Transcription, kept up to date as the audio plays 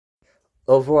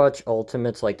Overwatch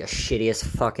Ultimate's like the shittiest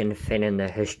fucking thing in the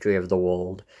history of the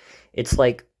world. It's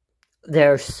like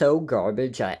they're so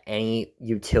garbage at any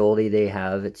utility they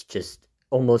have. It's just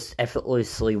almost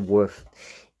effortlessly worth.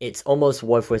 It's almost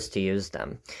worthless to use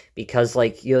them because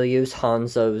like you'll use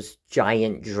Hanzo's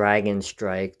giant dragon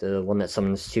strike, the one that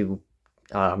summons two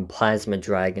plasma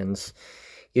dragons.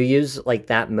 You use like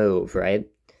that move, right?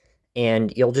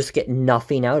 And you'll just get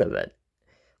nothing out of it.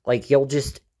 Like you'll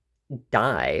just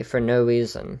die for no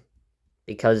reason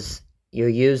because you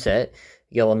use it,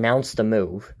 you'll announce the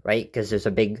move, right? Because there's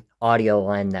a big audio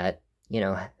line that,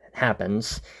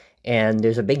 happens, and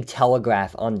there's a big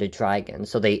telegraph on the dragon,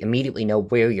 so they immediately know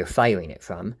where you're firing it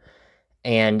from.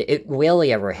 And it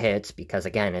rarely ever hits because,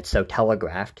 again, it's so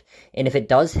telegraphed. And if it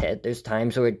does hit, there's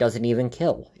times where it doesn't even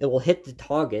kill. It will hit the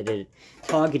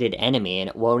targeted enemy, and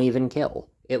it won't even kill.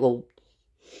 It will.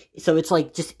 So it's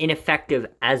like just ineffective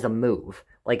as a move.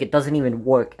 Like it doesn't even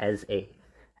work as a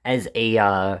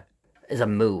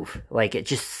move. Like it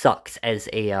just sucks as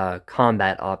a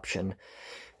combat option.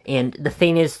 And the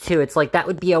thing is too, it's like that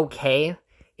would be okay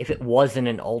if it wasn't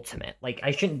an ultimate. Like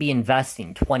I shouldn't be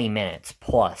investing 20 minutes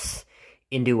plus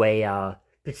into a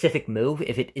specific move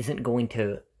if it isn't going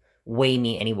to weigh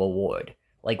me any reward.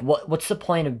 Like, what's the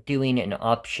point of doing an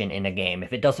option in a game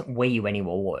if it doesn't weigh you any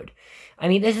reward? I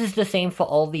mean, this is the same for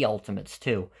all the ultimates,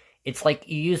 too. It's like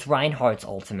you use Reinhardt's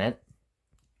ultimate,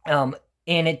 and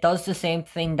it does the same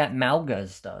thing that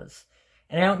Malga's does.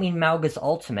 And I don't mean Malga's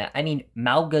ultimate, I mean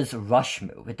Malga's rush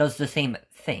move. It does the same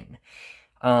thing,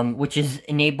 which is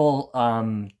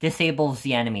disables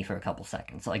the enemy for a couple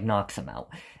seconds, like knocks him out.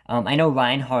 I know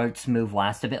Reinhardt's move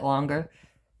lasts a bit longer,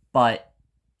 but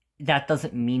that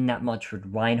doesn't mean that much for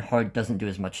Reinhardt, doesn't do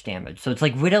as much damage. So it's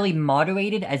like really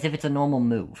moderated as if it's a normal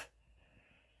move.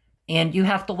 And you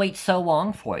have to wait so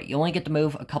long for it. You only get to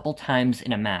move a couple times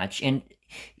in a match. And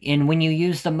when you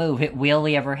use the move, it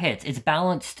rarely ever hits. It's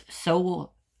balanced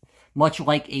so much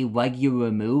like a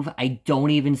regular move. I don't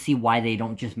even see why they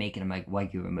don't just make it a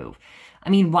regular move. I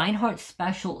mean, Reinhardt's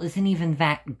special isn't even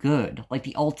that good, like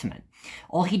the ultimate.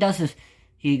 All he does is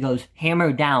he goes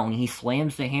hammer down, he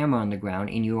slams the hammer on the ground,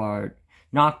 and you are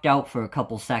knocked out for a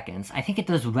couple seconds. I think it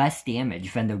does less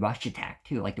damage than the rush attack,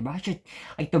 too. Like the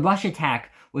rush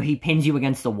attack where he pins you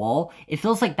against the wall, it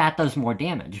feels like that does more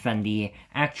damage than the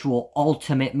actual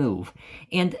ultimate move.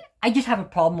 And I just have a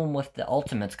problem with the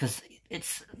ultimates, because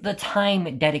it's the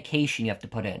time dedication you have to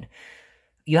put in.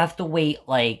 You have to wait,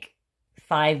 like,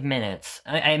 5 minutes.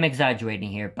 I'm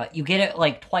exaggerating here, but you get it,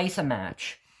 like, twice a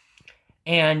match.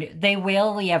 And they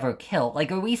rarely ever kill. Like,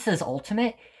 Orisa's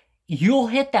ultimate, you'll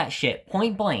hit that shit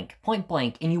point blank,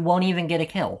 and you won't even get a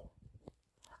kill.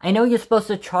 I know you're supposed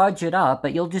to charge it up,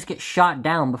 but you'll just get shot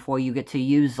down before you get to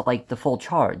use, like, the full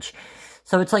charge.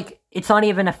 So it's like, it's not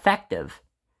even effective.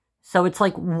 So it's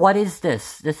like, what is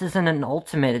this? This isn't an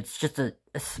ultimate, it's just a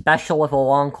special with a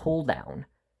long cooldown.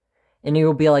 And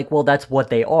you'll be like, well, that's what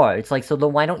they are. It's like, so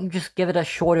then why don't you just give it a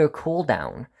shorter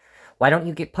cooldown? Why don't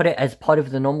you put it as part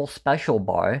of the normal special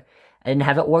bar and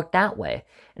have it work that way?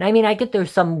 And I mean, I get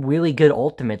there's some really good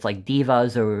ultimates like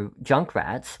Divas or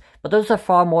Junkrats, but those are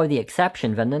far more the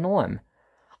exception than the norm.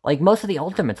 Like, most of the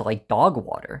ultimates are like dog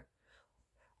water.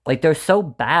 Like, they're so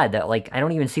bad that, like, I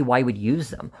don't even see why you would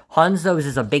use them. Hanzo's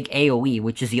is a big AoE,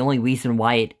 which is the only reason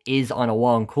why it is on a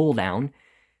long cooldown.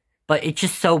 But it's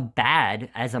just so bad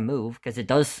as a move, because it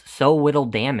does so little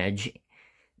damage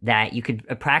that you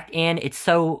could practice, and it's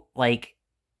so, like,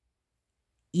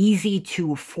 easy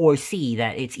to foresee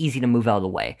that it's easy to move out of the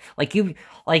way.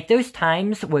 Like, there's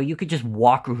times where you could just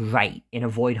walk right and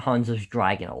avoid Hanzo's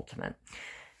Dragon ultimate.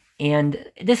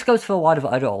 And this goes for a lot of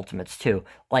other ultimates, too.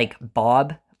 Like,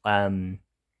 Bob,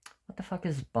 what the fuck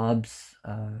is Bob's,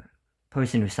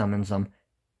 person who summons them?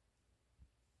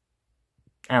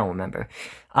 I don't remember.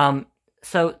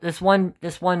 So this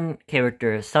one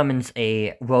character summons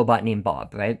a robot named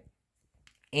Bob, right?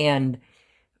 And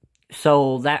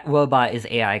so that robot is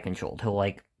AI controlled. He'll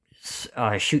like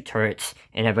shoot turrets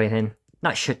and everything.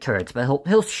 Not shoot turrets, but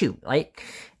he'll shoot, right?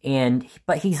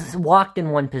 But he's locked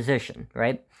in one position,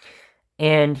 right?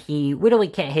 And he literally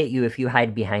can't hit you if you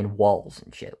hide behind walls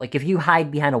and shit. Like, if you hide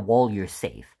behind a wall, you're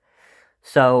safe.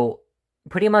 So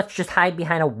pretty much just hide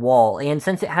behind a wall, and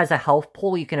since it has a health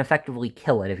pool, you can effectively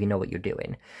kill it if you know what you're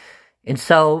doing. And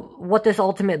so, what this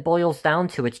ultimate boils down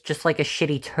to, it's just like a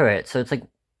shitty turret. So it's like,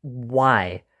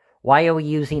 why? Why are we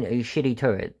using a shitty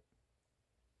turret?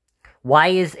 Why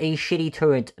is a shitty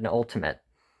turret an ultimate?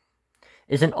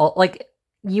 Like,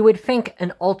 you would think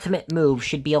an ultimate move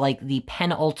should be like the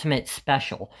penultimate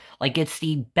special. Like, it's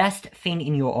the best thing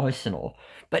in your arsenal.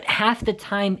 But half the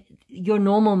time, your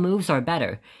normal moves are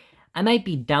better. I might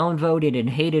be downvoted and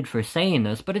hated for saying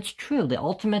this, but it's true. The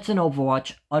ultimates in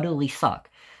Overwatch utterly suck.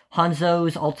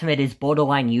 Hanzo's ultimate is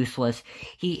borderline useless.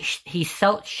 He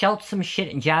shouts some shit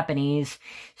in Japanese,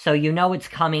 so you know it's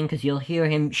coming because you'll hear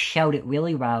him shout it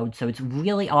really loud, so it's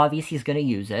really obvious he's gonna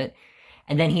use it.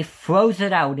 And then he throws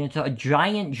it out into a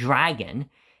giant dragon,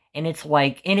 and it's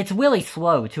like, and it's really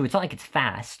slow too. It's not like it's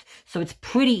fast, so it's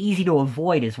pretty easy to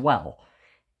avoid as well.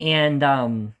 And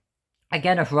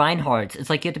again, if Reinhardt's, it's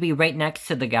like you have to be right next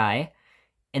to the guy,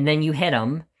 and then you hit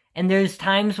him, and there's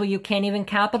times where you can't even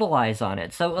capitalize on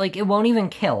it. So, like, it won't even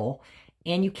kill,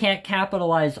 and you can't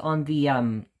capitalize on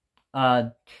the,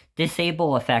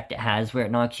 disable effect it has where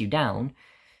it knocks you down.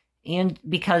 And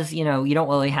because, you know, you don't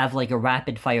really have, like, a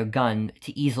rapid-fire gun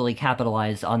to easily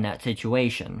capitalize on that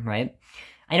situation, right?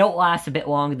 I know it lasts a bit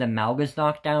longer than Malga's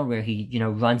knockdown, where he, you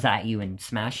know, runs at you and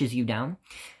smashes you down.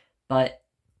 But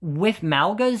with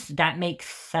Malga's, that makes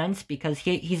sense because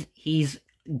he's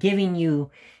giving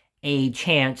you a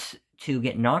chance to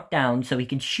get knocked down so he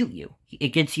can shoot you. It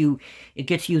gets you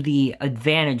the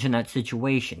advantage in that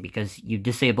situation because you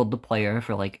disabled the player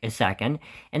for like a second,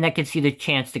 and that gets you the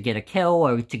chance to get a kill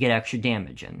or to get extra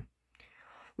damage in.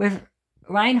 With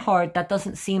Reinhardt, that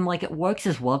doesn't seem like it works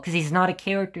as well because he's not a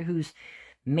character who's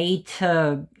made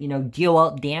to, you know, deal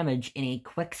out damage in a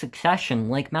quick succession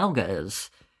like Malga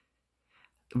is.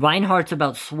 Reinhardt's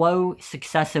about slow,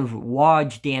 successive,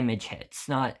 large damage hits,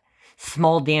 not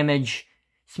small damage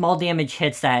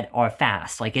hits that are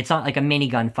fast. Like, it's not like a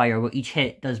minigun fire where each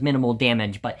hit does minimal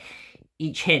damage, but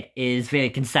each hit is very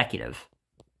consecutive.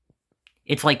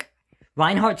 It's like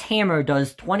Reinhardt's hammer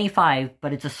does 25,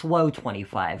 but it's a slow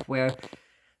 25, where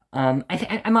I'm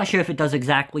not sure if it does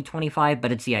exactly 25,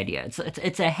 but it's the idea.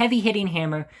 It's a heavy-hitting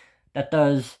hammer that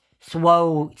does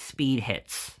slow speed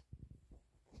hits.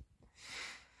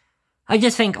 I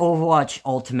just think Overwatch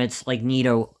Ultimates, like, need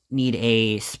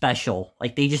a special.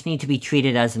 Like, they just need to be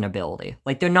treated as an ability.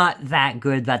 Like, they're not that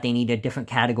good that they need a different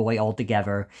category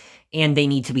altogether, and they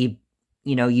need to be,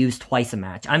 you know, used twice a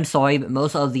match. I'm sorry, but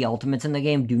most of the Ultimates in the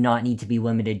game do not need to be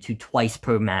limited to twice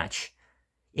per match.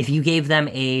 If you gave them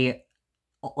a,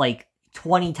 like,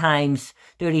 20 times,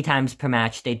 30 times per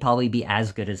match, they'd probably be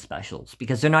as good as specials,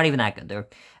 because they're not even that good. They're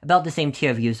about the same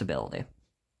tier of usability.